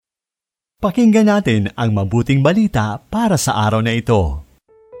Pakinggan natin ang mabuting balita para sa araw na ito.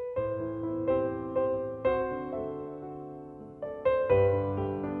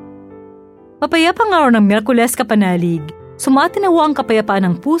 Mapayapang araw ng Miyerkules, kapanalig. Sumatinawa ang kapayapaan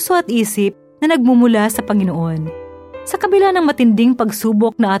ng puso at isip na nagmumula sa Panginoon. Sa kabila ng matinding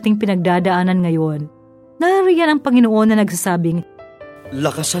pagsubok na ating pinagdadaanan ngayon, naririyan ang Panginoon na nagsasabing,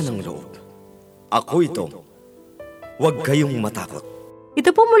 "Lakasan ang loob. Ako ito. Huwag kayong matakot."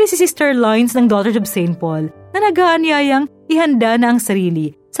 Ito po muli si Sister Lines ng Daughters of St. Paul na nag-aanyayang ihanda na ang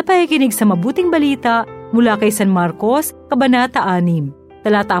sarili sa pakikinig sa mabuting balita mula kay San Marcos, Kabanata 6,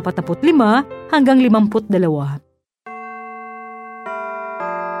 talata 45 hanggang 52.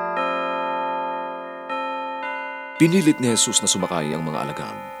 Pinilit ni Jesus na sumakay ang mga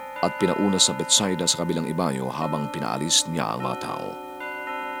alagad at pinauna sa Betsaida sa kabilang ibayo habang pinaalis niya ang mga tao.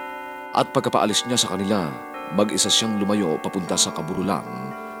 At pagkapaalis niya sa kanila, mag-isa siyang lumayo papunta sa kaburulan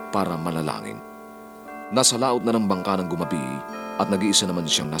para manalangin. Nasa laot na ng bangka ng gumabi at nag-iisa naman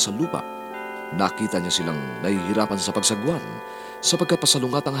siyang nasa lupa. Nakita niya silang nahihirapan sa pagsagwan sapagkat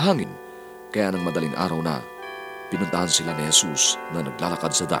pasalungat ang hangin. Kaya ng madaling araw na, pinuntahan sila ni Jesus na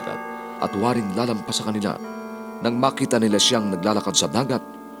naglalakad sa dagat at waring lalampas sa kanila. Nang makita nila siyang naglalakad sa dagat,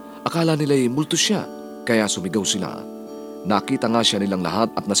 akala nila'y multo siya, kaya sumigaw sila. Nakita nga siya nilang lahat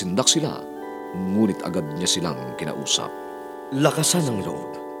at nasindak sila. Ngunit agad niya silang kinausap. "Lakasan ang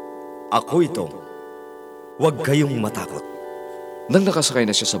loob. Ako ito. Huwag kayong matakot." Nang nakasakay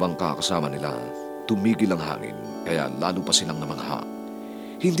na siya sa bangka kasama nila, tumigil ang hangin, kaya lalo pa silang namangha.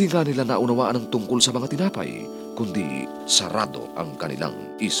 Hindi nga nila naunawaan ang tungkol sa mga tinapay, kundi sarado ang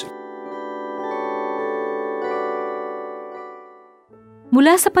kanilang isip.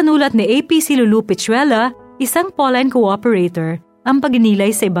 Mula sa panulat ni A.P.C. Lulu Pichuela, isang Pauline cooperator, ang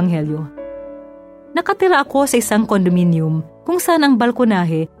paginilay sa Ebanghelyo. Nakatira ako sa isang kondominium kung saan ang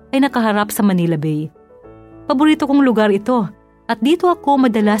balkonahe ay nakaharap sa Manila Bay. Paborito kong lugar ito at dito ako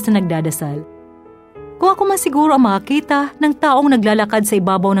madalas na nagdadasal. Kung ako man siguro ang makakita ng taong naglalakad sa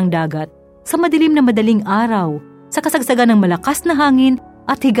ibabaw ng dagat sa madilim na madaling araw, sa kasagsagan ng malakas na hangin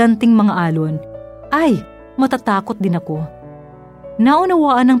at higanting mga alon, ay matatakot din ako.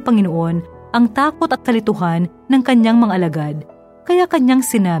 Naunawaan ng Panginoon ang takot at kalituhan ng kanyang mga alagad, kaya kanyang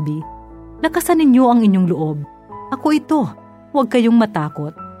sinabi, "Lakasan ninyo ang inyong loob. Ako ito, huwag kayong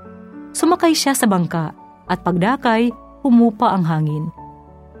matakot." Sumakay siya sa bangka at pagdakay, humupa ang hangin.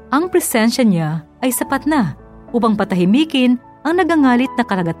 Ang presensya niya ay sapat na upang patahimikin ang nagangalit na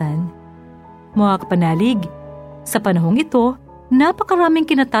karagatan. Mga kapanalig, sa panahong ito, napakaraming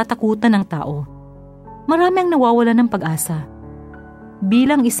kinatatakutan ng tao. Marami ang nawawalan ng pag-asa.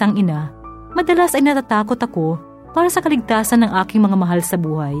 Bilang isang ina, madalas ay natatakot ako para sa kaligtasan ng aking mga mahal sa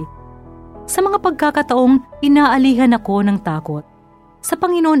buhay. Sa mga pagkakataong inaalihan ako ng takot, sa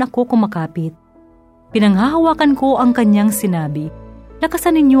Panginoon ako kumakapit. Pinanghahawakan ko ang kanyang sinabi,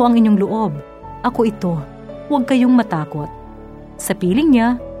 "Lakasan ninyo ang inyong loob. Ako ito, huwag kayong matakot." Sa piling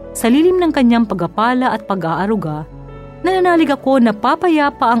niya, sa lilim ng kanyang pagpapala at pag-aaruga, nananalig ako na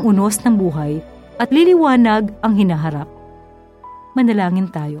papayapa ang unos ng buhay at liliwanag ang hinaharap. Manalangin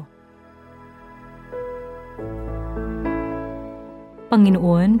tayo.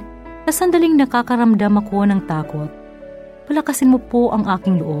 Panginoon, sa sandaling nakakaramdam ako ng takot, palakasin mo po ang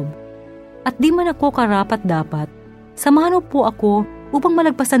aking loob. At di man ako karapat-dapat, samahan mo po ako upang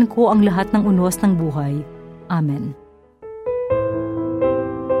malagpasan ko ang lahat ng unos ng buhay. Amen.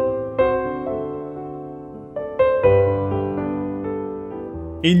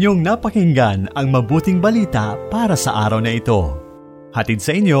 Inyong napakinggan ang mabuting balita para sa araw na ito. Hatid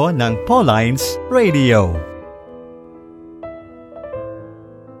sa inyo ng Paulines Radio.